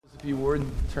If you would,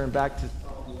 turn back to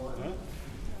Psalm 1.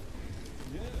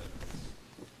 Yeah.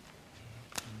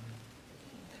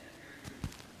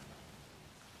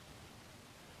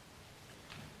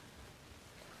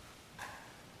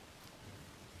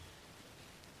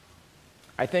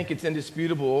 I think it's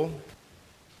indisputable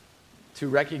to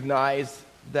recognize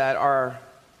that our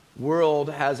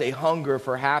world has a hunger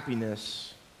for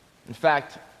happiness. In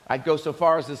fact, I'd go so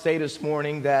far as to say this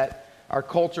morning that our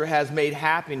culture has made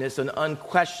happiness an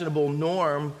unquestionable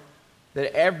norm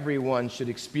that everyone should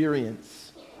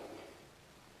experience.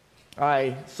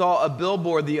 I saw a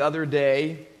billboard the other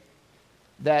day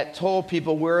that told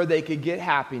people where they could get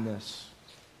happiness.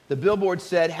 The billboard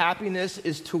said, "Happiness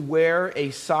is to wear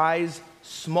a size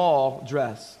small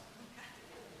dress,"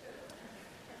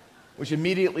 which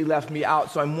immediately left me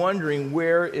out. So I'm wondering,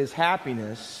 where is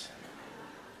happiness?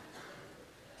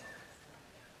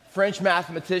 French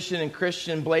mathematician and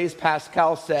Christian Blaise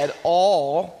Pascal said,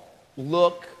 "All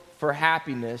look for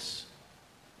happiness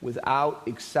without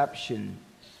exception."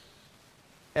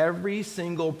 Every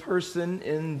single person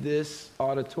in this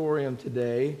auditorium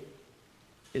today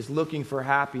is looking for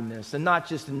happiness, and not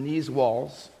just in these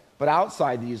walls, but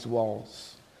outside these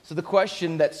walls. So the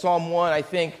question that Psalm 1, I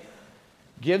think,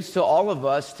 gives to all of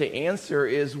us to answer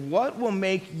is, what will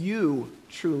make you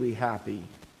truly happy?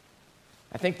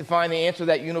 I think to find the answer to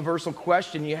that universal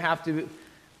question, you have to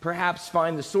perhaps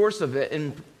find the source of it,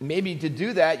 and maybe to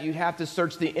do that, you have to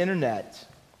search the internet,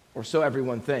 or so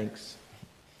everyone thinks.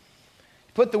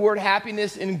 Put the word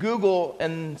happiness in Google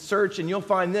and search, and you'll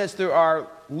find this. There are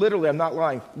literally, I'm not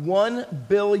lying,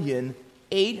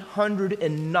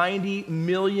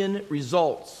 1,890,000,000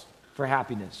 results for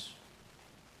happiness.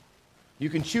 You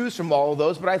can choose from all of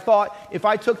those, but I thought if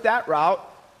I took that route,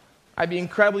 I'd be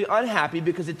incredibly unhappy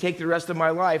because it'd take the rest of my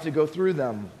life to go through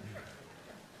them.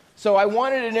 So I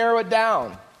wanted to narrow it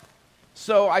down.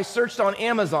 So I searched on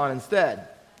Amazon instead.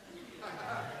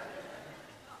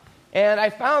 And I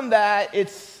found that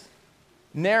it's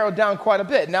narrowed down quite a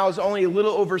bit. Now it's only a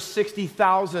little over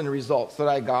 60,000 results that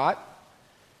I got.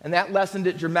 And that lessened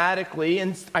it dramatically.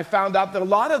 And I found out that a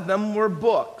lot of them were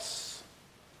books.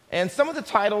 And some of the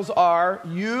titles are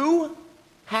You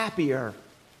Happier,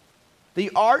 The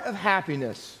Art of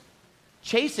Happiness,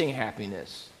 Chasing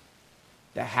Happiness,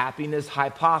 The Happiness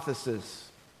Hypothesis,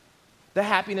 The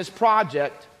Happiness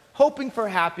Project, Hoping for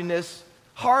Happiness,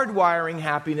 Hardwiring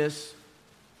Happiness,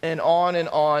 and on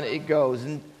it goes.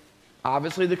 And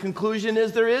obviously the conclusion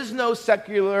is there is no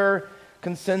secular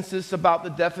consensus about the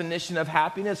definition of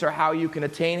happiness or how you can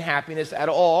attain happiness at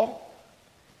all.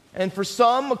 And for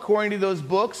some, according to those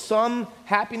books, some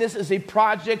happiness is a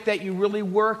project that you really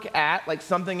work at, like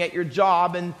something at your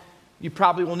job, and you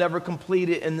probably will never complete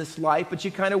it in this life, but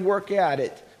you kind of work at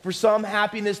it. For some,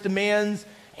 happiness demands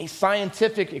a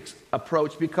scientific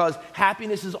approach because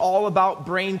happiness is all about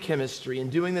brain chemistry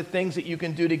and doing the things that you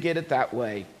can do to get it that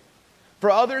way. For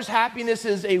others, happiness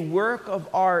is a work of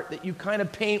art that you kind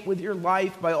of paint with your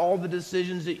life by all the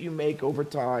decisions that you make over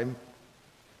time.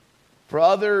 For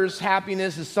others,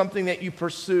 happiness is something that you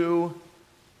pursue,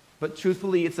 but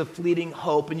truthfully, it's a fleeting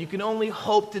hope, and you can only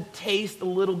hope to taste a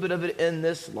little bit of it in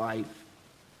this life.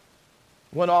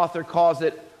 One author calls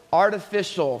it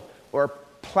artificial or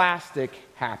plastic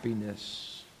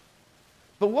happiness.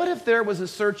 But what if there was a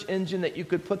search engine that you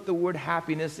could put the word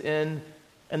happiness in,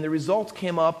 and the results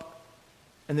came up,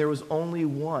 and there was only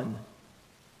one?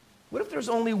 What if there's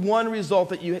only one result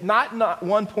that you had, not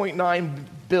 1.9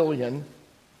 billion,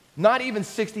 not even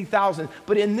 60,000,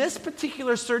 but in this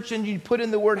particular search engine, you put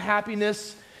in the word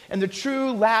happiness, and the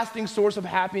true lasting source of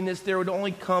happiness, there would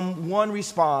only come one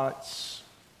response.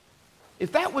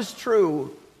 If that was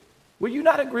true, would you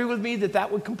not agree with me that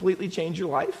that would completely change your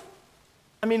life?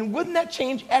 I mean, wouldn't that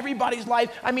change everybody's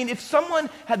life? I mean, if someone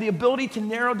had the ability to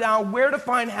narrow down where to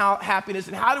find happiness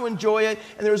and how to enjoy it,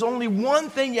 and there was only one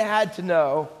thing you had to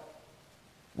know,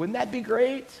 wouldn't that be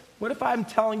great? What if I'm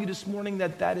telling you this morning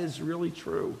that that is really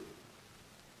true?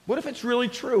 What if it's really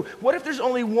true? What if there's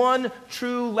only one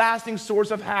true, lasting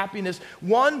source of happiness?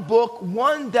 One book,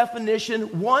 one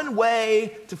definition, one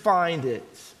way to find it.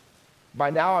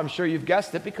 By now, I'm sure you've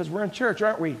guessed it because we're in church,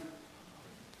 aren't we?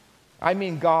 I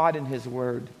mean God and His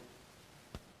Word.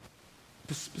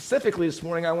 Specifically this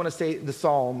morning, I want to say the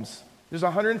Psalms. There's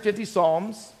 150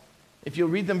 Psalms. If you'll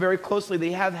read them very closely,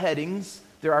 they have headings.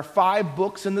 There are 5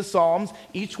 books in the Psalms.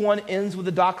 Each one ends with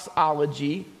a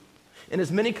doxology. And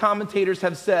as many commentators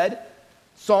have said,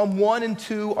 Psalm 1 and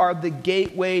 2 are the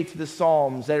gateway to the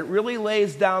Psalms. That it really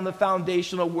lays down the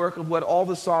foundational work of what all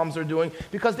the Psalms are doing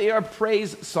because they are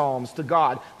praise psalms to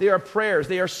God. They are prayers.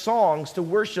 They are songs to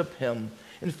worship Him.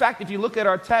 In fact, if you look at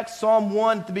our text, Psalm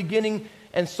 1 at the beginning,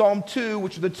 and Psalm 2,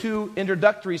 which are the two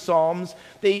introductory psalms,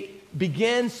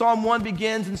 Psalm 1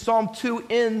 begins and Psalm 2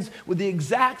 ends with the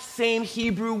exact same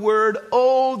Hebrew word,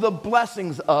 oh, the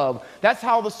blessings of. That's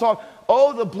how the song,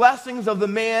 oh, the blessings of the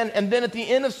man. And then at the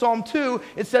end of Psalm 2,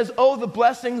 it says, oh, the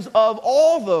blessings of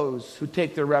all those who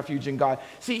take their refuge in God.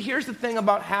 See, here's the thing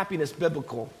about happiness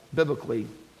biblically.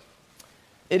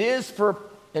 It is for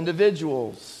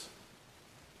individuals,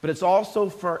 but it's also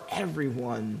for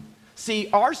everyone. See,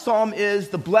 our psalm is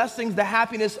the blessings, the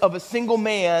happiness of a single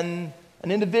man,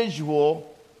 an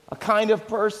individual, a kind of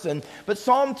person. But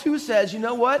Psalm 2 says, you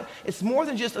know what? It's more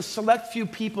than just a select few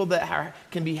people that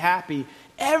can be happy.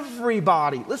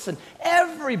 Everybody, listen,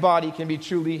 everybody can be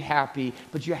truly happy,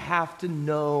 but you have to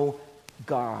know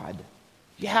God.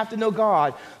 You have to know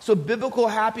God. So biblical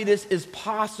happiness is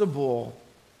possible,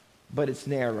 but it's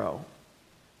narrow.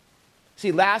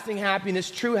 See, lasting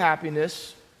happiness, true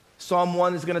happiness, Psalm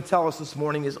 1 is going to tell us this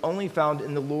morning, is only found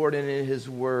in the Lord and in His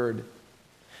Word.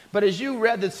 But as you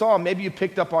read the psalm, maybe you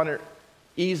picked up on it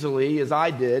easily, as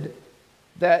I did,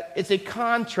 that it's a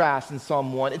contrast in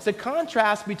Psalm 1. It's a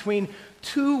contrast between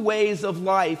two ways of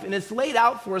life, and it's laid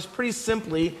out for us pretty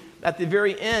simply at the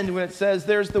very end when it says,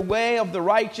 there's the way of the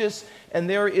righteous and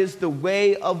there is the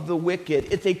way of the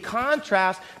wicked. It's a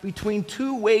contrast between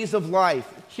two ways of life.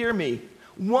 Hear me.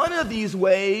 One of these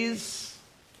ways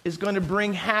is going to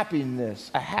bring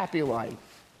happiness, a happy life.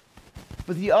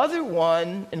 But the other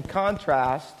one, in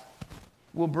contrast,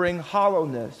 will bring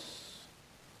hollowness,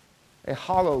 a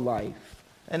hollow life.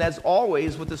 And as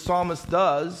always, what the psalmist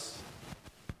does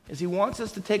is he wants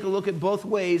us to take a look at both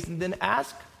ways and then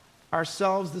ask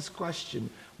ourselves this question: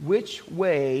 which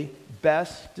way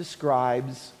best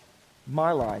describes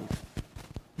my life?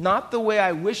 Not the way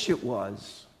I wish it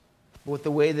was, but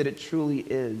the way that it truly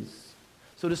is.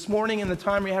 So this morning, in the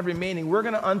time we have remaining, we're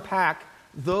going to unpack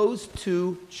those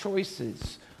two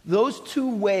choices, those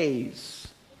two ways,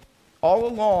 all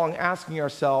along asking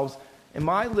ourselves, am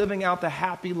I living out the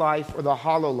happy life or the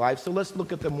hollow life? So let's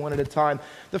look at them one at a time.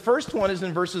 The first one is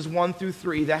in verses 1 through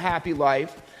 3, the happy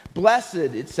life. Blessed,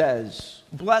 it says.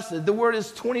 Blessed. The word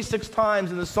is 26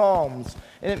 times in the Psalms,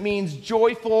 and it means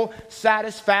joyful,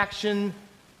 satisfaction,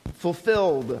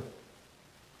 fulfilled.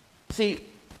 See,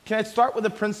 can I start with a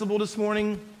principle this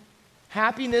morning?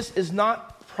 Happiness is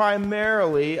not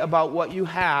primarily about what you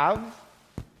have.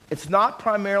 It's not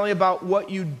primarily about what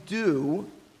you do.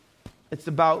 It's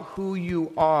about who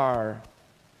you are.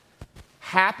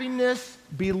 Happiness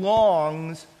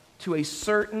belongs to a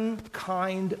certain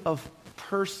kind of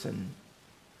person.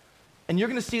 And you're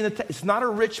going to see it's not a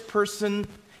rich person.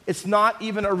 It's not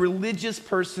even a religious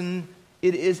person.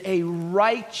 It is a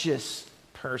righteous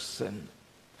person.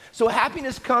 So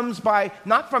happiness comes by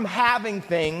not from having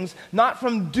things, not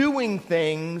from doing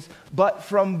things, but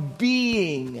from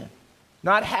being.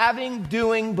 Not having,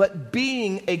 doing, but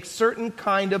being a certain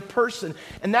kind of person.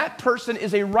 And that person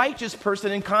is a righteous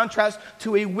person in contrast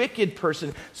to a wicked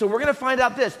person. So we're going to find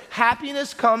out this.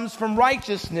 Happiness comes from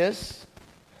righteousness.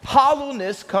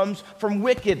 Hollowness comes from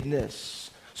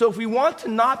wickedness. So if we want to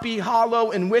not be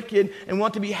hollow and wicked and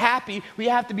want to be happy, we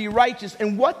have to be righteous.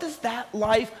 And what does that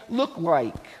life look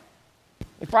like?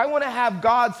 If I want to have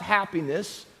God's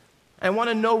happiness, I want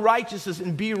to know righteousness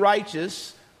and be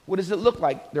righteous, what does it look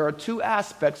like? There are two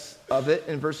aspects of it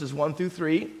in verses 1 through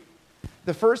 3.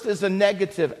 The first is a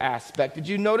negative aspect. Did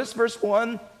you notice verse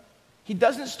 1? He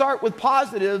doesn't start with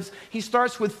positives. He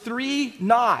starts with three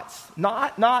nots.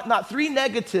 Not three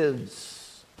negatives.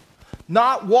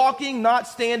 Not walking, not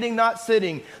standing, not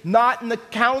sitting. Not in the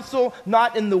counsel,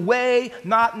 not in the way,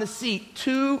 not in the seat.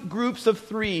 Two groups of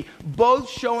three, both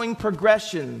showing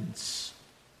progressions.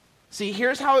 See,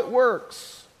 here's how it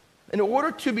works. In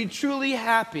order to be truly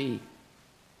happy,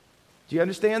 do you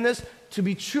understand this? To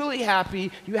be truly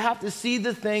happy, you have to see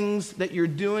the things that you're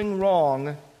doing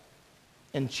wrong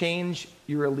and change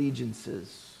your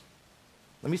allegiances.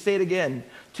 Let me say it again.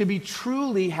 To be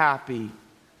truly happy,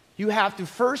 you have to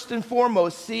first and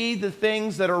foremost see the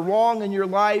things that are wrong in your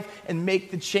life and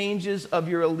make the changes of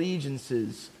your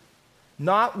allegiances.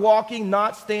 Not walking,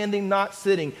 not standing, not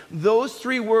sitting. Those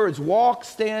three words, walk,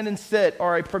 stand, and sit,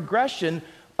 are a progression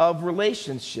of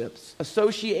relationships,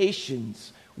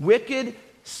 associations, wicked,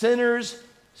 sinners,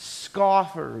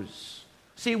 scoffers.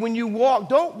 See, when you walk,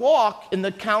 don't walk in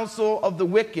the counsel of the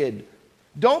wicked.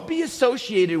 Don't be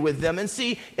associated with them. And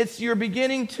see, you're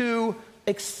beginning to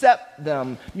accept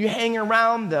them. You hang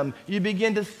around them. You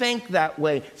begin to think that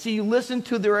way. See, you listen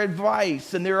to their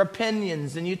advice and their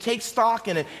opinions, and you take stock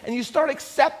in it, and you start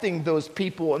accepting those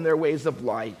people and their ways of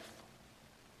life.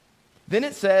 Then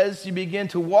it says you begin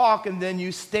to walk and then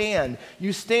you stand.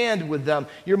 You stand with them.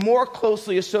 You're more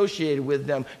closely associated with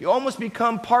them. You almost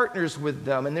become partners with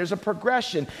them, and there's a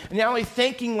progression. And you're not only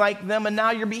thinking like them, and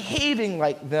now you're behaving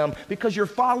like them because you're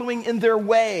following in their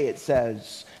way, it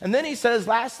says. And then he says,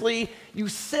 lastly, you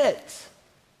sit.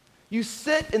 You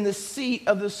sit in the seat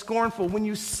of the scornful. When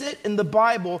you sit in the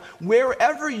Bible,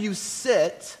 wherever you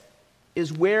sit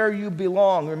is where you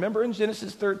belong. Remember in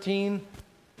Genesis 13?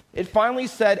 It finally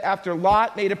said after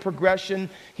Lot made a progression,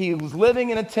 he was living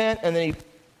in a tent, and then he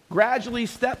gradually,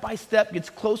 step by step, gets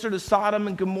closer to Sodom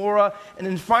and Gomorrah. And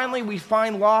then finally we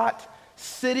find Lot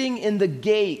sitting in the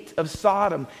gate of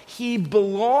Sodom. He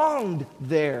belonged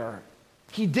there.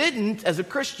 He didn't, as a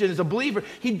Christian, as a believer,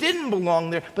 he didn't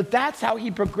belong there, but that's how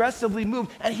he progressively moved.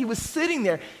 And he was sitting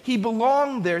there. He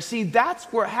belonged there. See, that's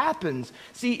where it happens.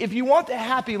 See, if you want a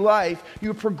happy life,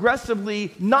 you're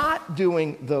progressively not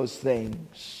doing those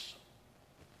things.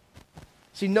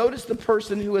 See, notice the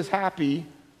person who is happy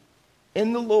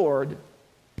in the Lord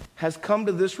has come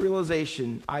to this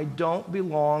realization: I don't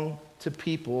belong to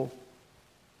people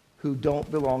who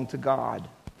don't belong to God.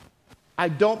 I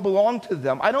don't belong to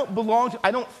them. I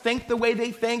don't think the way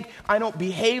they think. I don't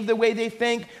behave the way they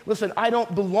think. Listen, I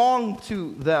don't belong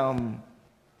to them.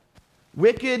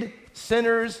 Wicked,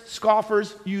 sinners,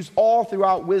 scoffers used all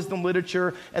throughout wisdom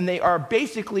literature, and they are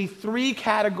basically three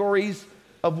categories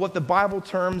of what the Bible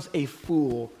terms a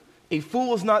fool. A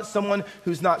fool is not someone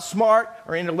who's not smart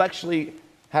or intellectually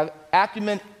have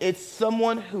acumen. It's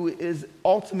someone who is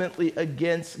ultimately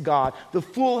against God. The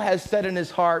fool has said in his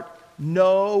heart,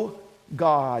 no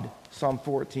God, Psalm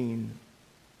 14.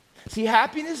 See,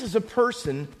 happiness as a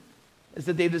person is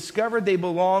that they've discovered they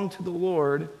belong to the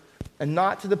Lord and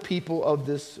not to the people of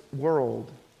this world.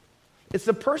 It's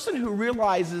the person who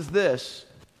realizes this,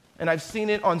 and I've seen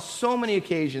it on so many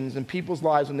occasions in people's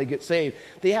lives when they get saved.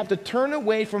 They have to turn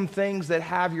away from things that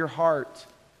have your heart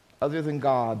other than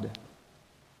God.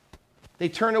 They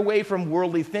turn away from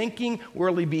worldly thinking,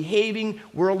 worldly behaving,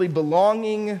 worldly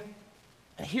belonging.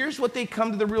 And here's what they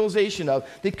come to the realization of.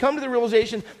 They come to the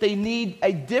realization they need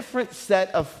a different set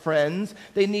of friends.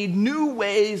 They need new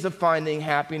ways of finding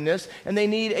happiness. And they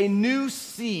need a new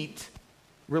seat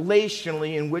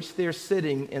relationally in which they're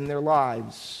sitting in their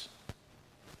lives.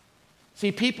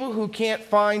 See, people who can't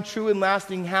find true and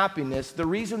lasting happiness, the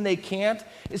reason they can't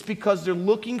is because they're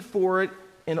looking for it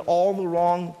in all the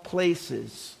wrong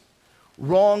places.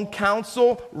 Wrong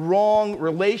counsel, wrong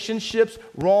relationships,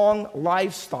 wrong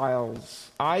lifestyles,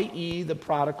 i.e. the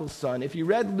prodigal son. If you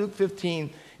read Luke 15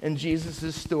 in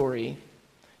Jesus' story,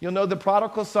 you'll know the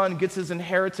prodigal son gets his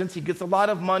inheritance, he gets a lot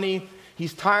of money,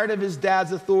 he's tired of his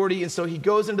dad's authority, and so he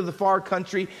goes into the far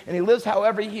country and he lives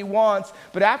however he wants.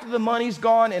 But after the money's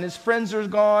gone and his friends are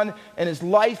gone and his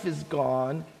life is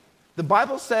gone, the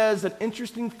Bible says an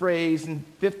interesting phrase in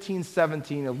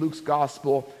 15:17 of Luke's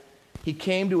gospel: he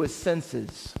came to his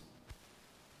senses.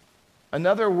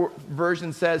 Another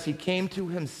version says he came to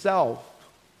himself.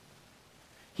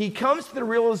 He comes to the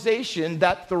realization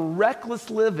that the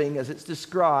reckless living, as it's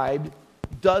described,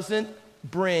 doesn't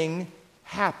bring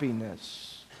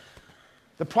happiness.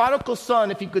 The prodigal son,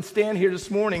 if he could stand here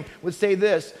this morning, would say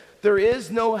this: there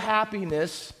is no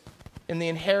happiness in the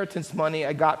inheritance money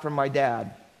I got from my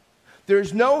dad.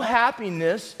 There's no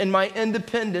happiness in my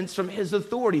independence from his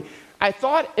authority. I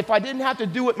thought if I didn't have to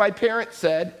do what my parents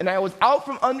said, and I was out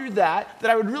from under that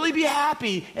I would really be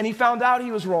happy, and he found out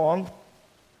he was wrong.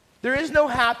 There is no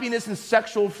happiness in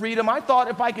sexual freedom. I thought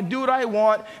if I could do what I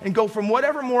want and go from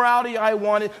whatever morality I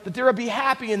wanted, that there would be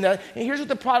happy in that. And here's what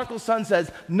the prodigal son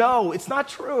says: no, it's not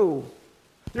true.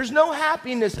 There's no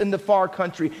happiness in the far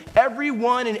country.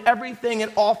 Everyone and everything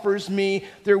it offers me,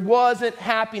 there wasn't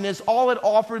happiness. All it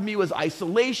offered me was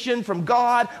isolation from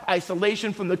God,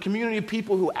 isolation from the community of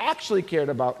people who actually cared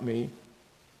about me.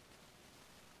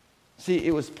 See,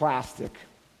 it was plastic.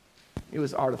 It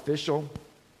was artificial.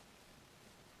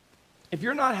 If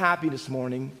you're not happy this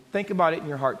morning, think about it in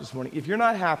your heart this morning. If you're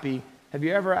not happy, have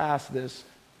you ever asked this: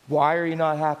 why are you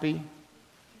not happy?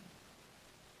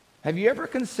 Have you ever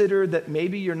considered that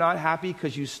maybe you're not happy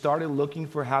because you started looking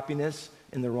for happiness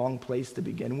in the wrong place to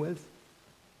begin with?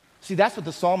 See, that's what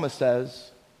the psalmist says.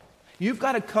 You've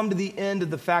got to come to the end of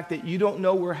the fact that you don't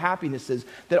know where happiness is,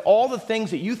 that all the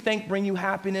things that you think bring you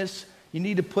happiness, you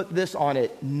need to put this on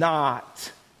it: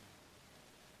 not.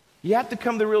 You have to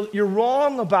come to the real, you're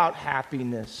wrong about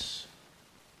happiness.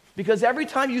 Because every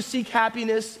time you seek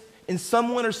happiness in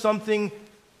someone or something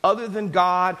other than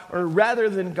God, or rather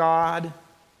than God,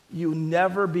 you'll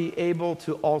never be able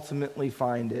to ultimately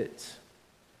find it.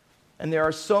 And there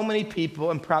are so many people,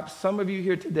 and perhaps some of you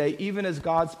here today, even as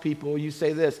God's people, you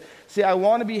say this, see, I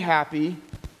want to be happy,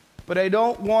 but I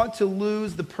don't want to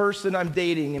lose the person I'm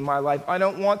dating in my life. I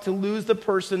don't want to lose the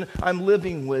person I'm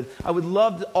living with. I would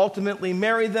love to ultimately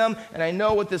marry them, and I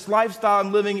know what this lifestyle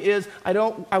I'm living is. I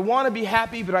want to be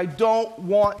happy, but I don't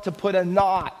want to put a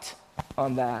knot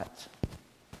on that.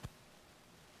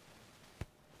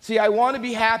 See, I want to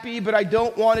be happy, but I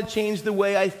don't want to change the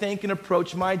way I think and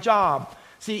approach my job.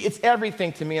 See, it's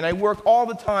everything to me, and I work all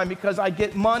the time because I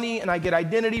get money, and I get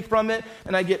identity from it,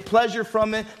 and I get pleasure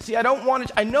from it. See, I don't want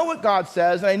to, I know what God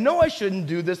says, and I know I shouldn't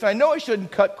do this, and I know I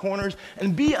shouldn't cut corners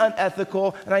and be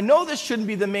unethical, and I know this shouldn't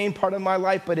be the main part of my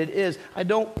life, but it is. I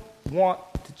don't want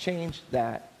to change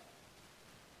that.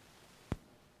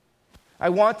 I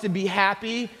want to be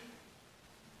happy,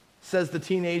 says the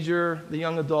teenager, the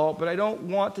young adult, but I don't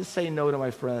want to say no to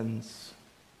my friends.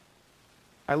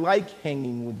 I like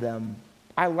hanging with them.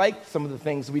 I like some of the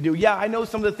things we do. Yeah, I know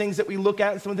some of the things that we look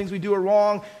at and some of the things we do are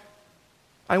wrong.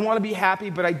 I want to be happy,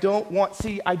 but I don't want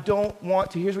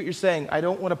to, here's what you're saying, I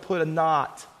don't want to put a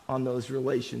knot on those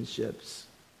relationships.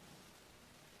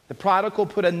 The prodigal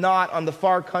put a knot on the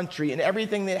far country and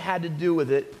everything that had to do with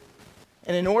it.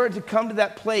 And in order to come to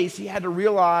that place, he had to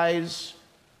realize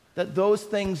that those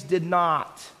things did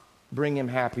not bring him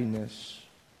happiness.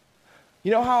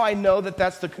 You know how I know that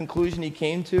that's the conclusion he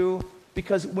came to?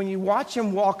 Because when you watch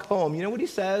him walk home, you know what he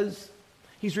says?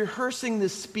 He's rehearsing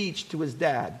this speech to his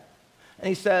dad. And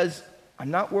he says,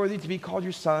 I'm not worthy to be called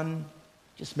your son.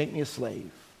 Just make me a slave.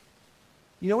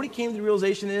 You know what he came to the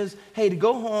realization is? Hey, to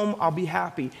go home, I'll be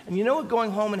happy. And you know what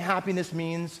going home and happiness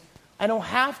means? I don't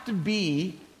have to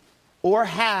be or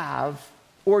have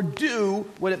or do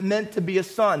what it meant to be a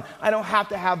son. I don't have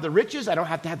to have the riches. I don't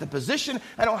have to have the position.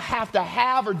 I don't have to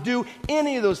have or do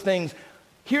any of those things.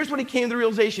 Here's what he came to the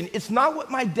realization. It's not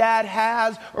what my dad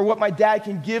has or what my dad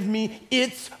can give me.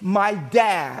 It's my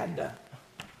dad.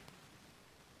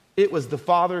 It was the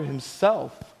Father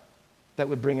himself that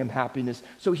would bring him happiness.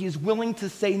 So he's willing to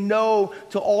say no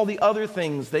to all the other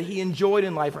things that he enjoyed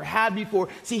in life or had before.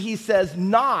 See, he says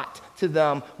not to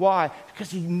them. Why?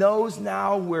 Because he knows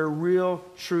now where real,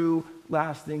 true,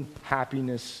 lasting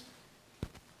happiness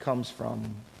comes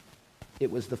from. It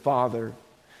was the Father.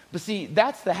 But see,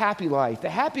 that's the happy life. The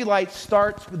happy life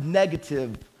starts with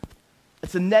negative.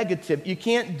 It's a negative. You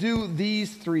can't do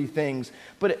these three things.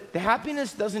 But the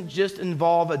happiness doesn't just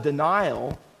involve a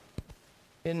denial.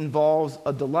 It involves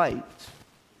a delight.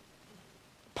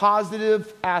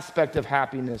 Positive aspect of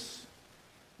happiness.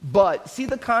 But, see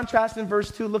the contrast in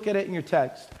verse 2? Look at it in your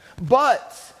text.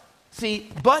 But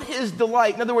his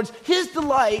delight. In other words, his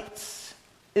delight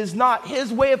is not,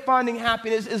 his way of finding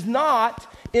happiness is not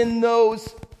in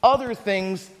those other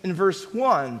things in verse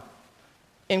 1.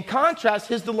 In contrast,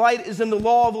 his delight is in the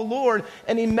law of the Lord,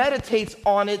 and he meditates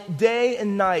on it day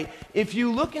and night. If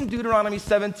you look in Deuteronomy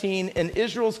 17, and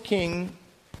Israel's king,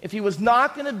 if he was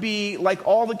not going to be like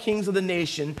all the kings of the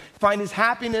nation, find his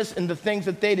happiness in the things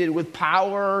that they did with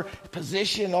power,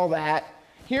 position, all that,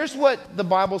 here's what the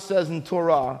Bible says in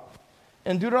Torah.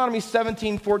 In Deuteronomy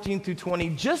 17, 14 through 20,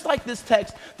 just like this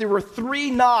text, there were 3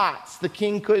 knots the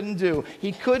king couldn't do.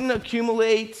 He couldn't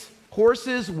accumulate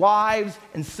horses, wives,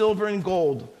 and silver and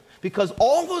gold, because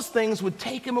all those things would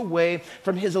take him away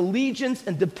from his allegiance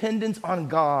and dependence on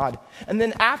God. And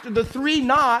then after the 3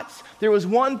 knots, there was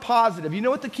one positive. You know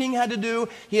what the king had to do?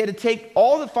 He had to take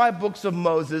all the 5 books of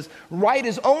Moses, write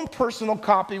his own personal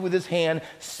copy with his hand,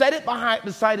 set it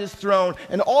beside his throne,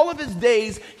 and all of his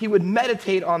days he would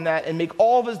meditate on that and make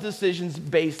all of his decisions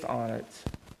based on it.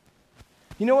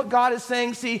 You know what God is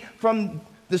saying? See, from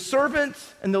the servant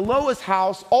in the lowest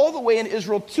house, all the way in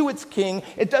Israel to its king,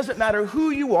 it doesn't matter who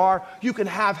you are, you can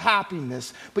have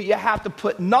happiness. But you have to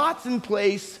put knots in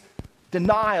place,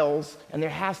 denials, and there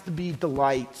has to be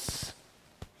delights.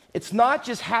 It's not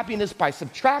just happiness by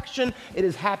subtraction, it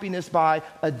is happiness by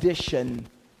addition.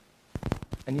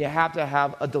 And you have to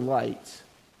have a delight.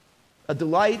 A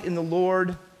delight in the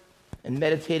Lord and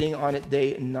meditating on it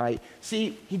day and night.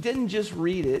 See, he didn't just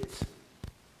read it.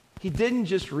 He didn't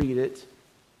just read it.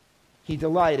 He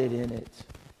delighted in it.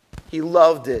 He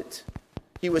loved it.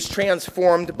 He was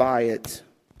transformed by it.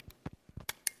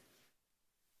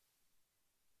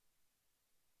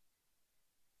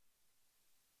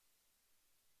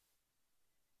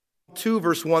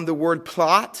 Verse 1, the word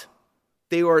plot,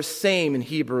 they are same in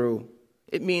Hebrew.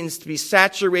 It means to be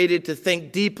saturated, to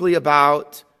think deeply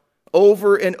about,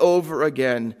 over and over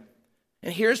again.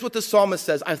 And here's what the psalmist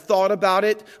says. I've thought about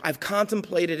it. I've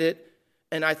contemplated it.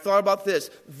 And I thought about this.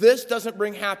 This doesn't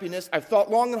bring happiness. I've thought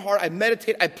long and hard. I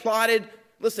meditated. I plotted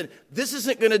Listen, this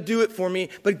isn't going to do it for me,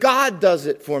 but God does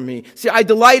it for me. See, I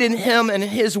delight in him and in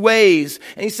his ways.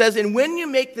 And he says, and when you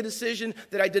make the decision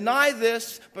that I deny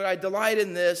this, but I delight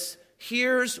in this,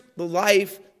 here's the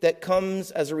life that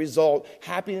comes as a result.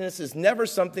 Happiness is never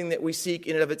something that we seek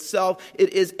in and of itself.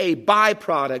 It is a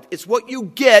byproduct. It's what you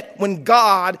get when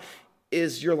God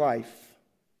is your life.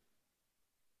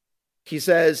 He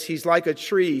says he's like a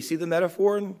tree. See the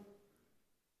metaphor?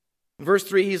 Verse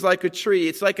 3, he's like a tree.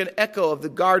 It's like an echo of the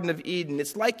Garden of Eden.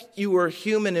 It's like you were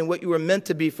human and what you were meant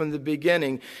to be from the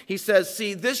beginning. He says,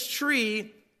 see, this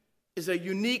tree is a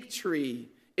unique tree.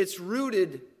 It's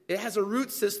rooted. It has a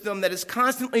root system that is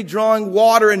constantly drawing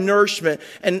water and nourishment.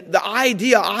 And the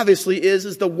idea, obviously,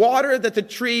 is the water that the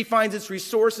tree finds its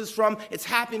resources from, its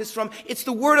happiness from, it's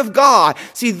the Word of God.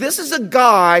 See, this is a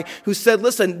guy who said,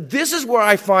 listen, this is where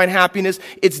I find happiness.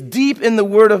 It's deep in the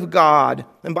Word of God.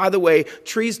 And by the way,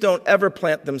 trees don't ever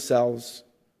plant themselves.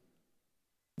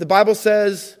 The Bible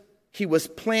says he was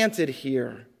planted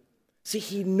here. See,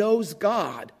 he knows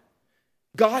God.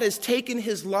 God has taken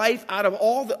his life out of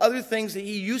all the other things that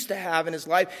he used to have in his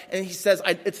life, and he says,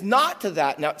 it's not to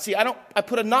that now. See, I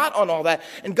put a knot on all that,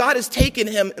 and God has taken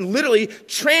him and literally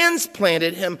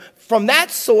transplanted him from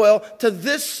that soil to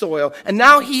this soil, and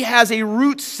now he has a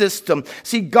root system.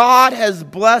 See, God has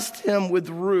blessed him with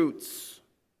roots.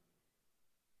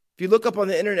 If you look up on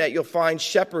the internet, you'll find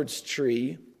shepherd's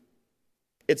tree.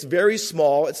 It's very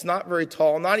small. It's not very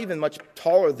tall, not even much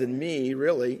taller than me,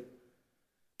 really.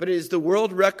 But it is the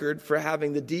world record for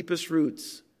having the deepest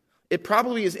roots. It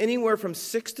probably is anywhere from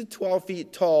 6 to 12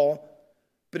 feet tall,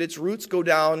 but its roots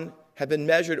have been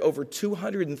measured over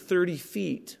 230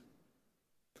 feet.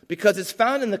 Because it's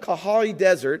found in the Kalahari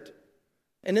Desert.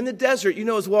 And in the desert, you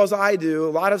know as well as I do,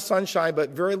 a lot of sunshine, but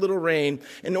very little rain.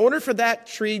 In order for that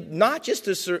tree not just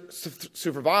to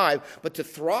survive, but to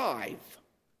thrive,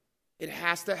 it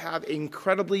has to have an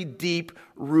incredibly deep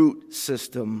root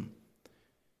system.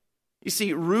 You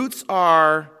see, roots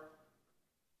are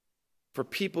for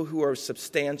people who are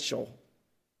substantial.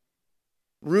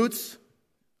 Roots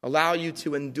allow you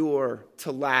to endure,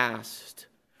 to last.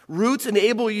 Roots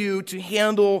enable you to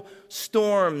handle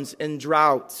storms and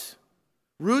droughts.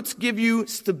 Roots give you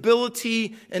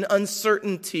stability and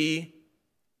uncertainty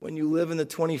when you live in the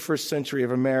 21st century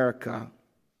of America.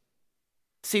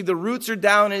 See, the roots are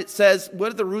down, and it says,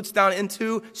 what are the roots down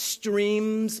into?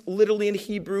 Streams, literally in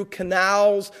Hebrew,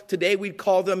 canals. Today we'd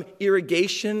call them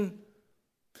irrigation.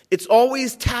 It's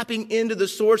always tapping into the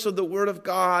source of the Word of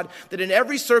God, that in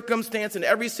every circumstance, in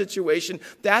every situation,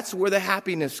 that's where the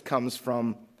happiness comes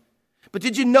from. But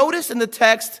did you notice in the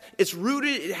text, it's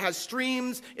rooted, it has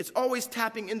streams, it's always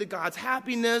tapping into God's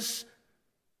happiness.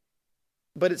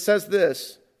 But it says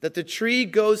this, that the tree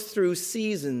goes through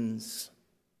seasons.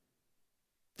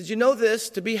 Did you know this?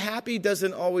 To be happy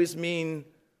doesn't always mean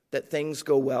that things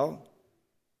go well.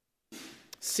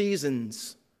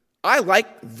 Seasons. I like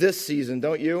this season,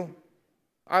 don't you?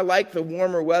 I like the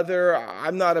warmer weather.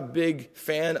 I'm not a big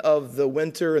fan of the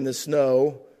winter and the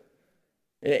snow.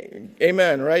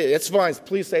 Amen, right? It's fine.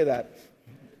 Please say that.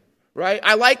 Right?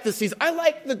 I like the season. I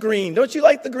like the green. Don't you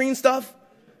like the green stuff?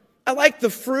 I like the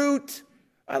fruit.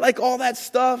 I like all that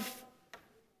stuff.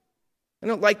 I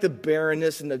don't like the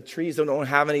barrenness and the trees don't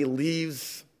have any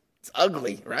leaves. It's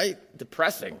ugly, right?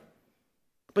 Depressing.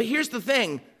 But here's the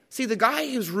thing. See, the guy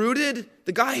who's rooted,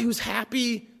 the guy who's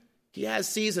happy, he has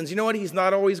seasons. You know what? He's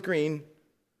not always green.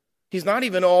 He's not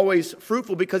even always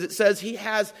fruitful because it says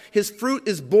his fruit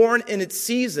is born in its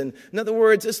season. In other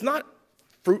words, it's not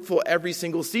fruitful every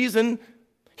single season.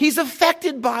 He's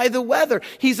affected by the weather.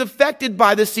 He's affected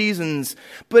by the seasons.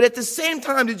 But at the same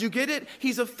time, did you get it?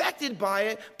 He's affected by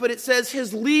it, but it says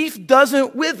his leaf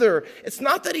doesn't wither. It's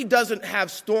not that he doesn't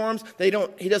have storms. He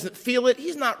doesn't feel it.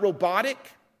 He's not robotic.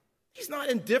 He's not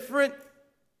indifferent.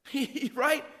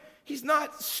 Right? He's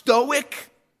not stoic.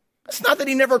 It's not that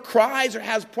he never cries or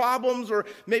has problems or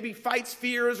maybe fights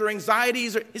fears or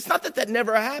anxieties. It's not that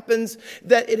never happens,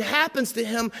 that it happens to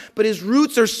him, but his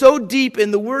roots are so deep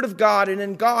in the Word of God and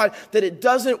in God that it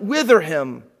doesn't wither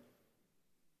him.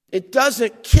 It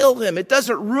doesn't kill him. It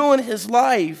doesn't ruin his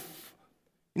life.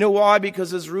 You know why? Because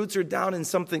his roots are down in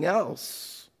something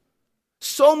else.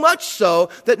 So much so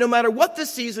that no matter what the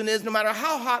season is, no matter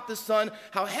how hot the sun,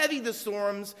 how heavy the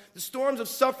storms of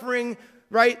suffering,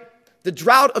 right? The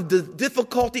drought of the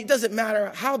difficulty, it doesn't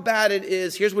matter how bad it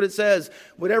is. Here's what it says.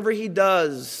 Whatever he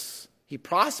does, he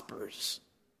prospers.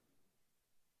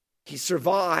 He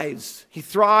survives. He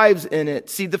thrives in it.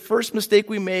 See, the first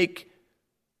mistake we make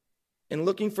in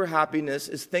looking for happiness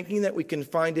is thinking that we can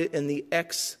find it in the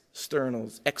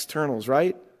externals,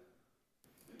 right?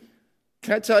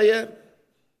 Can I tell you,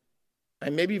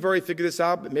 And maybe you've already figured this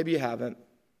out, but maybe you haven't.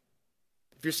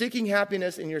 If you're seeking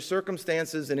happiness in your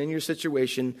circumstances and in your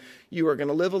situation, you are going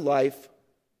to live a life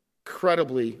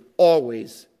incredibly,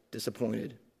 always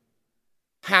disappointed.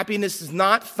 Happiness is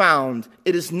not found.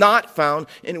 It is not found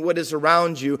in what is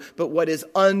around you, but what is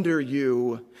under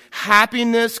you.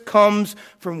 Happiness comes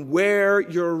from where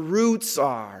your roots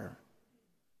are.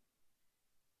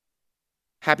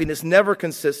 Happiness never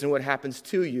consists in what happens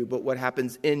to you, but what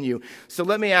happens in you. So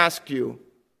let me ask you,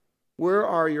 where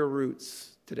are your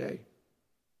roots today?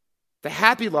 The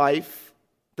happy life,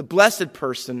 the blessed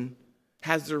person,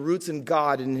 has their roots in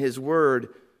God and in His Word.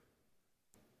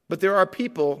 But there are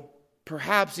people,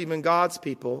 perhaps even God's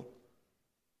people,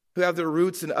 who have their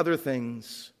roots in other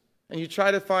things. And you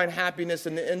try to find happiness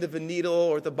in the end of a needle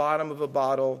or at the bottom of a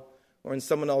bottle or in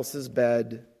someone else's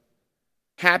bed.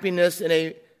 Happiness in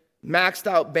a maxed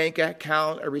out bank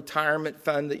account, a retirement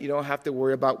fund that you don't have to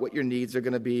worry about what your needs are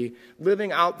going to be.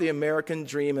 Living out the American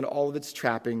dream and all of its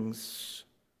trappings.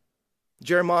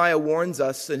 Jeremiah warns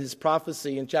us in his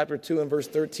prophecy in chapter 2 and verse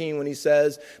 13 when he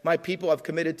says, "My people have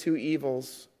committed two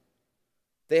evils.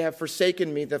 They have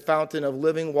forsaken me, the fountain of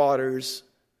living waters,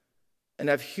 and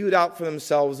have hewed out for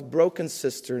themselves broken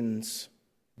cisterns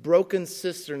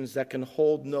that can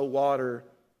hold no water."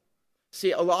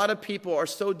 See, a lot of people are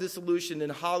so disillusioned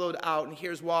and hollowed out, and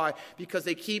here's why. Because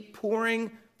they keep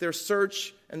pouring their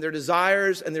search and their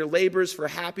desires and their labors for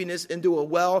happiness into a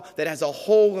well that has a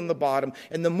hole in the bottom.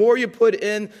 And the more you put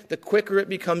in, the quicker it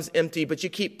becomes empty. But you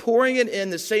keep pouring it in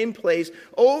the same place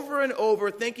over and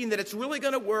over, thinking that it's really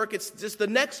going to work. It's just the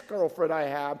next girlfriend I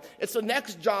have. It's the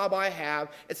next job I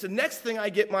have. It's the next thing I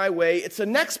get my way. It's the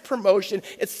next promotion.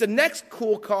 It's the next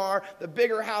cool car, the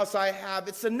bigger house I have.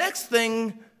 It's the next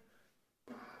thing.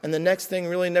 And the next thing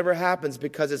really never happens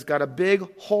because it's got a big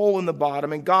hole in the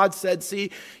bottom. And God said,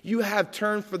 see, you have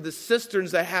turned for the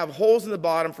cisterns that have holes in the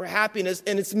bottom for happiness,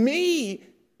 and it's me,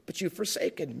 but you've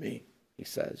forsaken me, he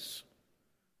says.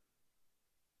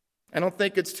 I don't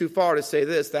think it's too far to say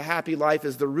this. The happy life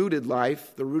is the rooted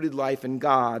life in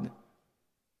God.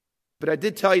 But I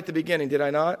did tell you at the beginning, did I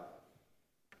not?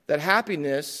 That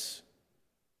happiness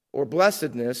or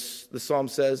blessedness, the psalm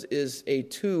says, is a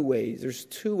two ways. There's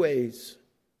two ways.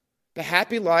 The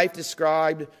happy life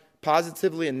described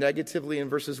positively and negatively in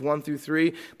verses 1 through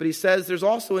 3. But he says there's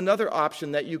also another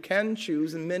option that you can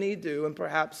choose, and many do, and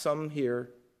perhaps some here.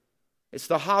 It's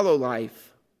the hollow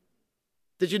life.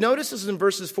 Did you notice this in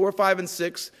verses 4, 5, and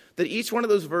 6, that each one of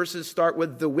those verses start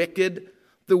with the wicked,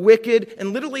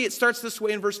 and literally it starts this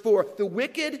way in verse 4. The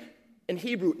wicked, in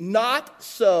Hebrew, not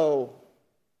so.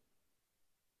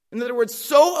 In other words,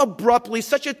 so abruptly,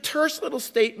 such a terse little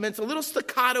statement, a little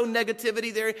staccato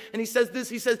negativity there. And he says this,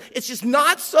 he says, it's just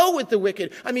not so with the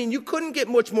wicked. I mean, you couldn't get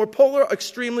much more polar,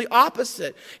 extremely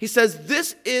opposite. He says,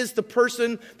 this is the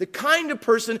person, the kind of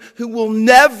person who will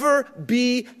never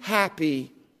be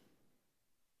happy.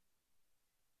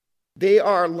 They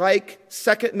are like,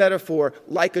 second metaphor,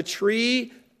 like a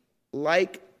tree,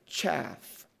 like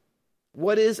chaff.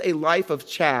 What is a life of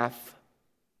chaff?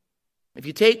 If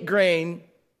you take grain,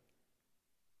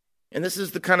 and this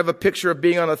is the kind of a picture of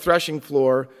being on a threshing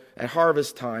floor at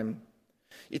harvest time.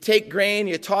 You take grain,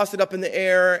 you toss it up in the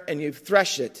air, and you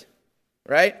thresh it,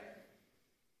 right?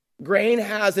 Grain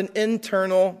has an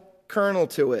internal kernel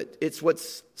to it. It's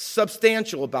what's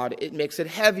substantial about it. It makes it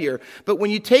heavier. But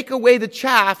when you take away the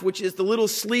chaff, which is the little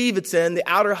sleeve it's in, the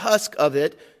outer husk of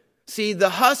it, see,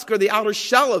 the husk or the outer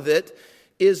shell of it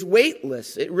is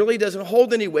weightless. It really doesn't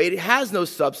hold any weight. It has no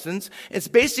substance. It's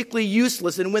basically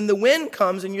useless. And when the wind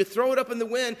comes and you throw it up in the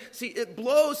wind, see, it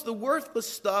blows the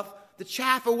worthless stuff, the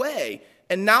chaff, away.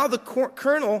 And now the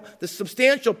kernel, the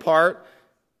substantial part,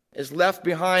 is left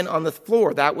behind on the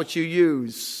floor, that which you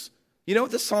use. You know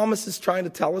what the psalmist is trying to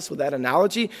tell us with that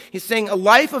analogy? He's saying a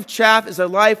life of chaff is a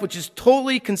life which is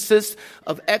totally consists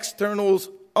of externals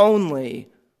only.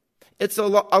 It's a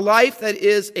life that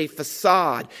is a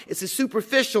facade. It's a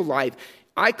superficial life.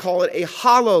 I call it a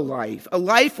hollow life. A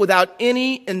life without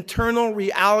any internal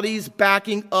realities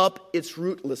backing up its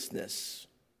rootlessness.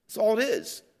 That's all it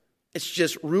is. It's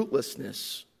just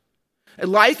rootlessness. A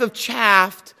life of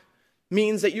chaff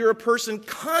means that you're a person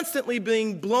constantly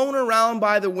being blown around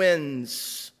by the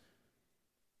winds.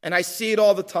 And I see it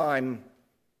all the time.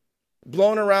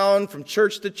 Blown around from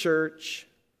church to church,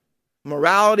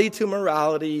 morality to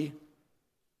morality,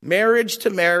 marriage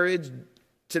to marriage,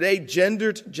 today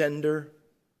gender to gender.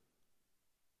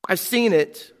 I've seen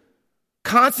it.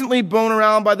 Constantly blown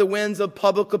around by the winds of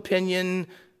public opinion,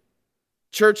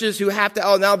 Churches who have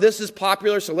to, now this is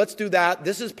popular, so let's do that.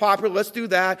 This is popular, let's do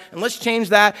that, and let's change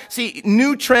that. See,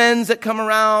 new trends that come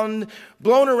around,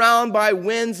 blown around by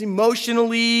winds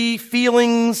emotionally,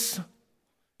 feelings.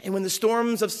 And when the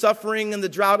storms of suffering and the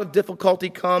drought of difficulty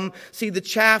come, see, the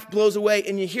chaff blows away,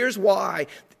 and here's why.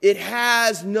 It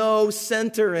has no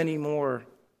center anymore.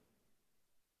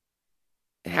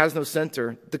 It has no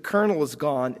center. The kernel is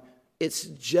gone. It's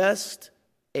just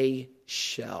a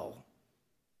shell.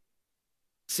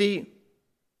 See,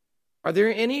 are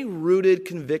there any rooted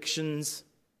convictions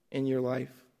in your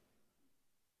life?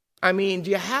 I mean,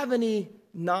 do you have any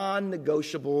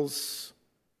non-negotiables?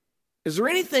 Is there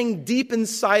anything deep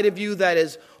inside of you that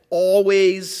is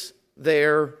always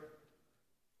there?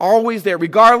 Always there,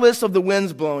 regardless of the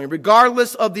winds blowing,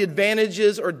 regardless of the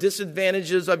advantages or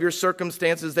disadvantages of your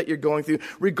circumstances that you're going through,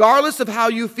 regardless of how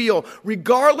you feel,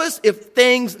 regardless if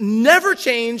things never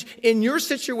change in your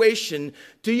situation,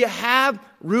 do you have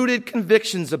rooted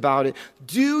convictions about it?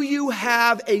 Do you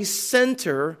have a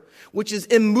center which is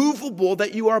immovable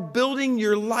that you are building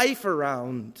your life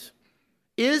around?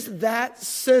 Is that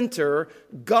center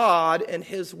God and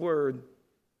His Word?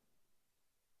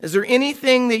 Is there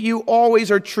anything that you always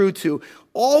are true to,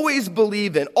 always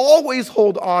believe in, always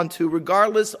hold on to,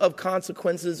 regardless of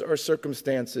consequences or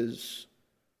circumstances?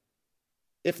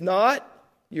 If not,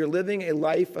 you're living a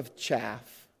life of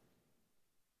chaff,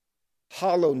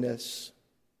 hollowness,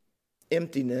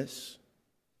 emptiness.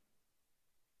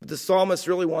 But the psalmist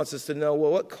really wants us to know,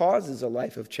 well, what causes a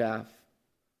life of chaff?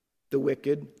 The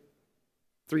wicked.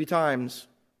 3 times.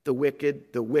 The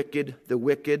wicked, the wicked, the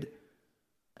wicked.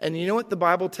 And you know what the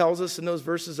Bible tells us in those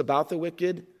verses about the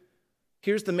wicked?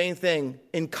 Here's the main thing.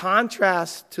 In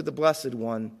contrast to the Blessed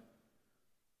One,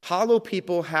 hollow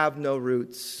people have no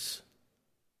roots.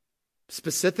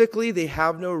 Specifically, they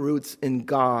have no roots in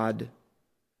God.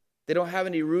 They don't have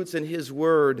any roots in His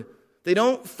Word. They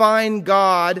don't find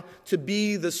God to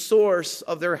be the source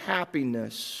of their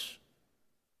happiness.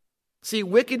 See,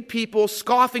 wicked people,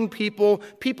 scoffing people,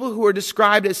 people who are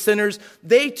described as sinners,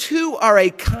 they too are a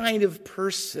kind of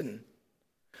person.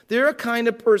 They're a kind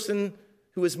of person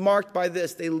who is marked by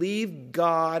this. They leave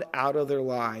God out of their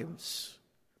lives.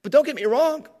 But don't get me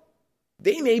wrong.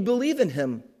 They may believe in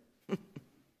Him.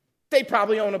 They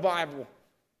probably own a Bible.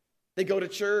 They go to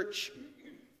church.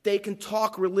 They can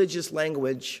talk religious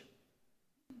language.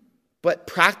 But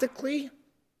practically,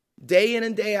 day in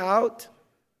and day out,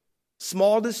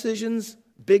 small decisions,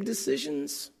 big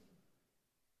decisions,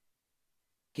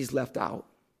 he's left out.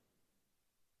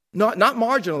 Not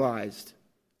marginalized,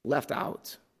 left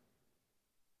out.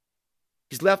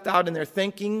 He's left out in their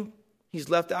thinking. He's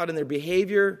left out in their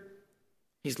behavior.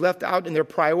 He's left out in their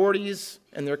priorities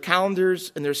and their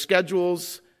calendars and their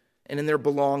schedules and in their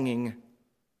belonging.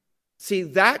 See,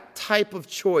 that type of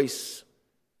choice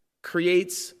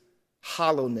creates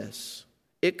hollowness.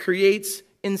 It creates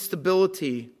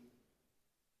instability.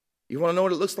 You want to know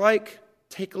what it looks like?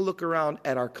 Take a look around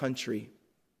at our country.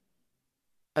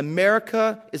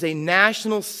 America is a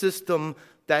national system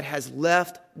that has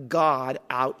left God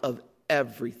out of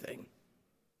everything.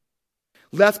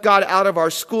 Left God out of our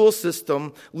school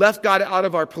system, left God out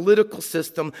of our political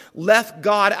system, left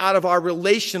God out of our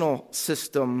relational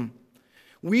system.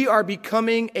 We are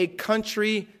becoming a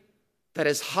country that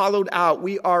is hollowed out.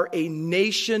 We are a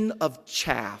nation of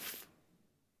chaff.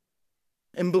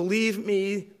 And believe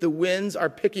me, the winds are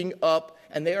picking up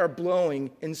and they are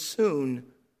blowing, and soon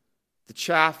the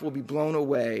chaff will be blown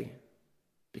away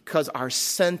because our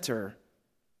center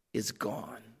is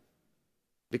gone.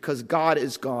 Because God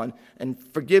is gone. And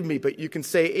forgive me, but you can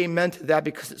say amen to that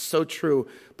because it's so true.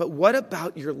 But what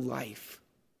about your life?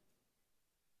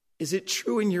 Is it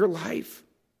true in your life?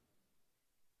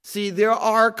 See, there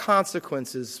are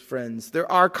consequences, friends. There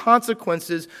are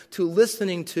consequences to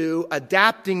listening to,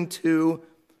 adapting to,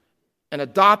 and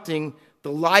adopting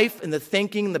the life and the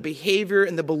thinking and the behavior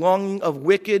and the belonging of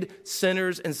wicked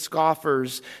sinners and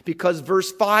scoffers. Because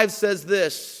verse 5 says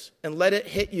this, and let it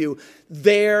hit you,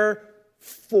 therefore.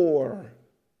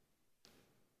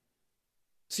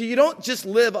 So you don't just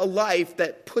live a life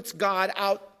that puts God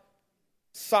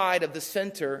outside of the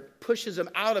center, pushes Him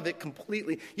out of it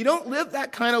completely. You don't live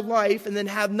that kind of life and then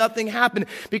have nothing happen.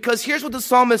 Because here's what the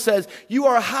psalmist says. You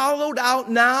are hollowed out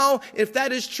now. If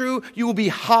that is true, you will be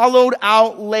hollowed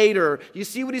out later. You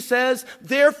see what he says?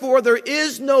 Therefore, there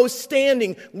is no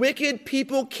standing. Wicked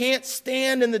people can't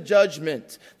stand in the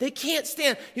judgment. They can't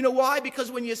stand. You know why? Because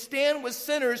when you stand with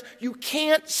sinners, you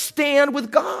can't stand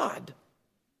with God.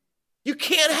 You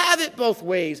can't have it both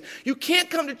ways. You can't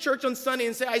come to church on Sunday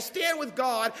and say, I stand with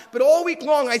God, but all week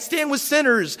long I stand with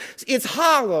sinners. It's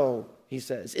hollow, he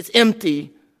says. It's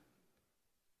empty.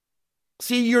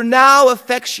 See, your now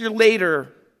affects your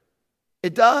later.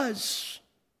 It does.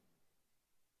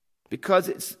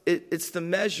 Because it's the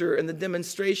measure and the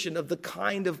demonstration of the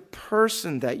kind of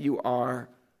person that you are.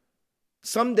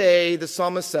 Someday, the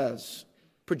psalmist says,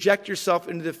 project yourself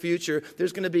into the future.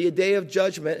 There's going to be a day of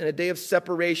judgment and a day of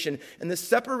separation. And the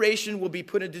separation will be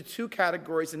put into two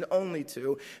categories and only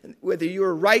two. Whether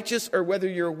you're righteous or whether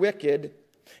you're wicked.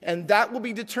 And that will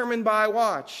be determined by,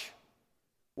 watch,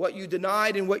 what you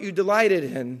denied and what you delighted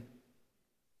in.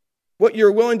 What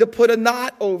you're willing to put a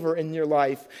knot over in your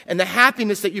life. And the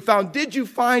happiness that you found. Did you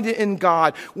find it in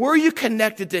God? Were you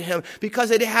connected to Him? Because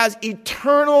it has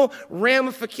eternal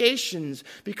ramifications.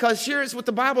 Because here's what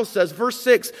the Bible says. Verse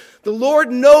 6. The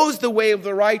Lord knows the way of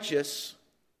the righteous,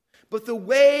 but the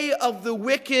way of the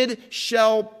wicked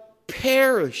shall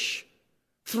perish.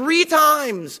 3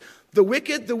 times. The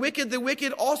wicked, the wicked, the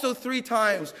wicked. Also 3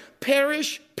 times.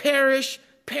 Perish, perish,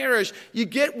 perish. You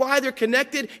get why they're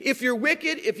connected? If you're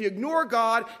wicked, if you ignore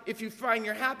God, if you find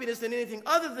your happiness in anything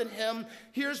other than Him,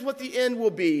 here's what the end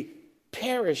will be.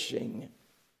 Perishing.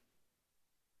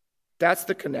 That's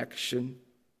the connection.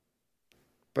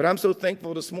 But I'm so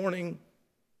thankful this morning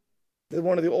that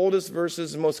one of the oldest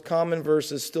verses, the most common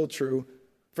verse is still true.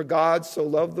 For God so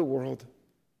loved the world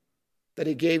that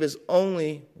He gave His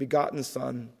only begotten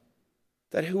Son,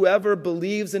 that whoever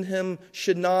believes in Him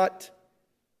should not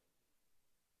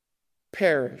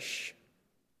perish,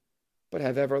 but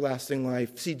have everlasting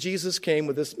life. See, Jesus came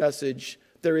with this message.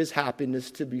 There is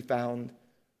happiness to be found.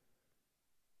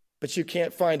 But you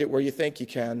can't find it where you think you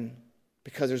can,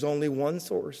 because there's only one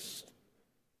source.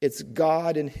 It's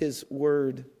God and His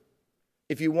Word.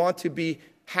 If you want to be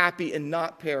happy and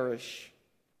not perish,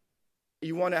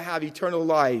 you want to have eternal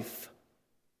life,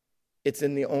 it's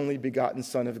in the only begotten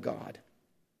Son of God.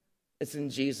 It's in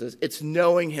Jesus. It's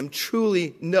knowing Him,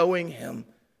 truly knowing Him,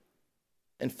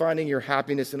 and finding your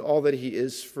happiness in all that He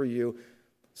is for you.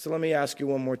 So let me ask you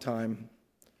one more time.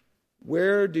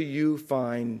 Where do you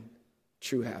find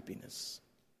true happiness?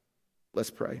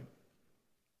 Let's pray.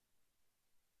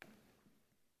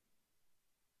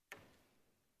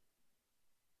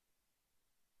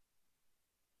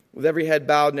 With every head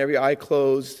bowed and every eye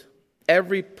closed,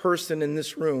 every person in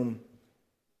this room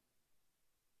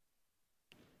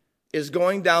is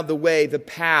going down the way, the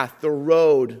path, the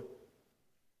road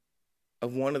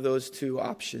of one of those 2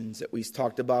 options that we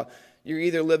talked about. You're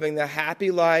either living the happy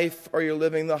life or you're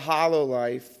living the hollow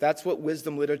life. That's what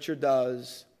wisdom literature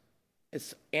does.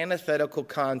 It's antithetical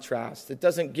contrast. It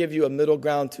doesn't give you a middle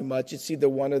ground too much. It's either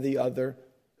one or the other.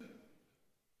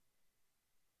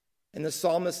 And the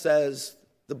psalmist says,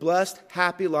 the blessed,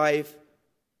 happy life,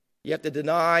 you have to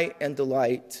deny and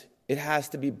delight. It has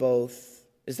to be both.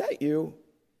 Is that you?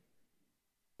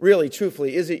 Really,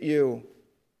 truthfully, is it you?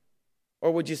 Or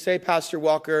would you say, Pastor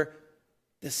Walker,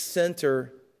 the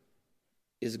center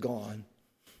is gone?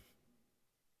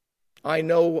 I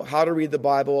know how to read the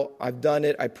Bible. I've done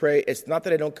it. I pray. It's not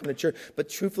that I don't come to church, but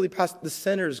truthfully, Pastor, the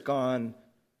center's gone.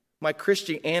 My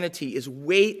Christianity is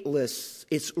weightless.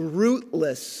 It's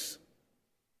rootless.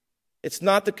 It's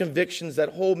not the convictions that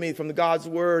hold me from God's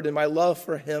Word and my love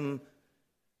for Him.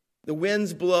 The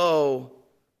winds blow,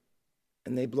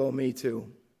 and they blow me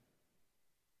too.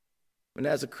 And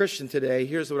as a Christian today,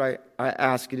 here's what I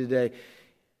ask you today.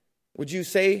 Would you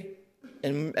say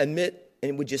and admit,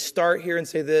 and would you start here and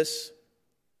say this?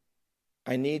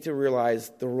 I need to realize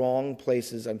the wrong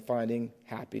places I'm finding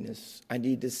happiness. I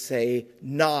need to say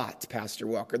not, Pastor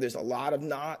Walker. There's a lot of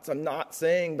nots I'm not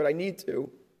saying, but I need to.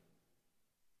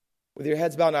 With your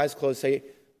heads bowed and eyes closed, say,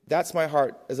 that's my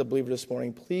heart as a believer this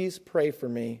morning. Please pray for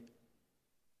me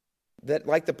that,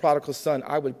 like the prodigal son,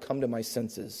 I would come to my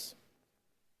senses.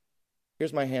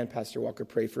 Here's my hand, Pastor Walker.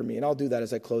 Pray for me. And I'll do that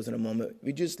as I close in a moment.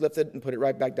 You just lift it and put it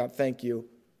right back down. Thank you.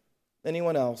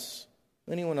 Anyone else?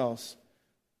 Anyone else?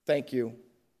 Thank you.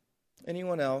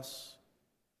 Anyone else?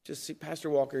 Just see, Pastor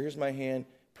Walker, here's my hand.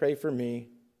 Pray for me.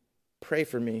 Pray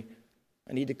for me.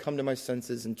 I need to come to my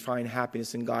senses and find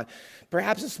happiness in God.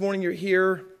 Perhaps this morning you're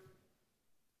here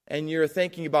and you're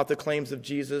thinking about the claims of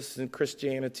Jesus and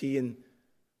Christianity, and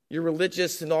you're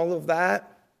religious and all of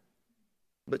that.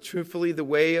 But truthfully, the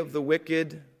way of the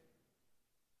wicked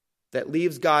that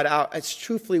leaves God out, it's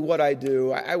truthfully what I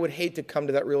do. I would hate to come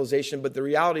to that realization, but the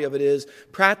reality of it is,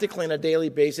 practically on a daily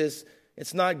basis,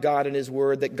 it's not God and His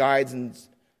Word that guides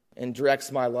and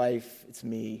directs my life. It's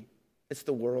me. It's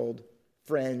the world,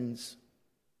 friends.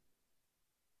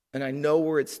 And I know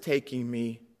where it's taking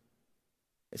me.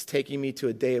 It's taking me to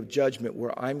a day of judgment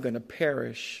where I'm going to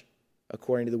perish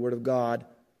according to the Word of God.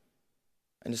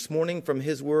 And this morning, from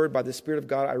His Word, by the Spirit of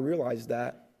God, I realized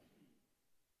that.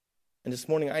 And this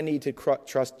morning, I need to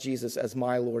trust Jesus as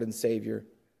my Lord and Savior.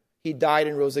 He died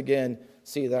and rose again,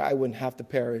 see, that I wouldn't have to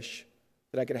perish,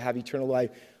 that I could have eternal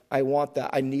life. I want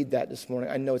that. I need that this morning.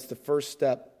 I know it's the first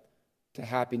step to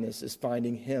happiness is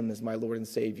finding him as my Lord and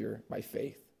Savior by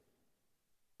faith.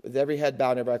 With every head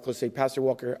bowed and every eye closed, say, Pastor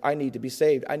Walker, I need to be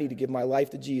saved. I need to give my life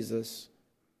to Jesus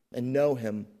and know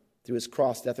him through his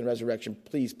cross, death, and resurrection.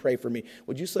 Please pray for me.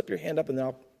 Would you slip your hand up and then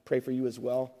I'll pray for you as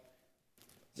well?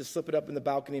 Just slip it up in the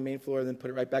balcony, main floor, and then put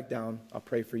it right back down. I'll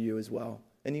pray for you as well.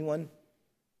 Anyone?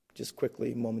 Just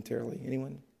quickly, momentarily.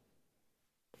 Anyone?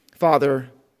 Father,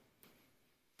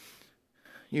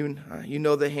 you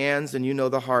know the hands and you know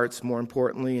the hearts, more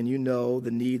importantly, and you know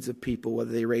the needs of people,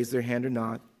 whether they raise their hand or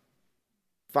not.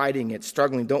 Fighting it,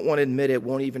 struggling, don't want to admit it,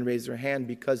 won't even raise their hand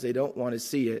because they don't want to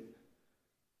see it.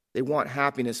 They want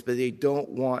happiness, but they don't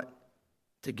want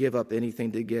to give up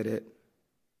anything to get it.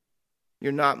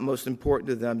 You're not most important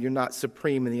to them. You're not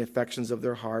supreme in the affections of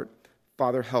their heart.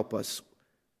 Father, help us.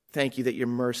 Thank you that your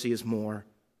mercy is more.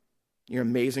 Your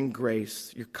amazing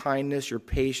grace, your kindness, your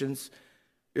patience,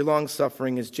 your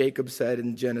long-suffering, as Jacob said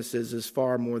in Genesis, is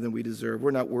far more than we deserve.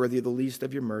 We're not worthy of the least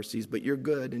of your mercies, but you're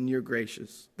good and you're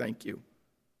gracious. Thank you.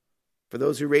 For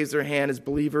those who raise their hand as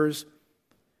believers,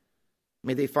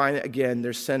 may they find again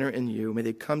their center in you. May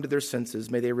they come to their senses.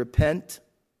 May they repent,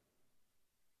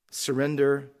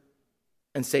 surrender,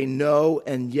 and say no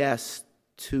and yes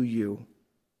to you.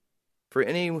 For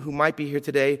any who might be here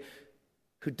today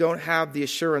who don't have the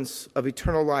assurance of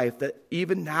eternal life, that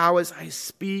even now as I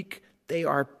speak, they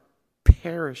are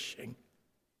perishing.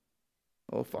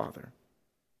 Oh, Father,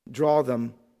 draw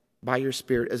them by your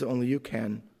Spirit as only you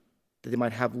can, that they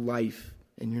might have life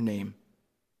in your name.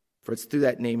 For it's through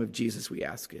that name of Jesus we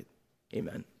ask it.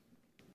 Amen.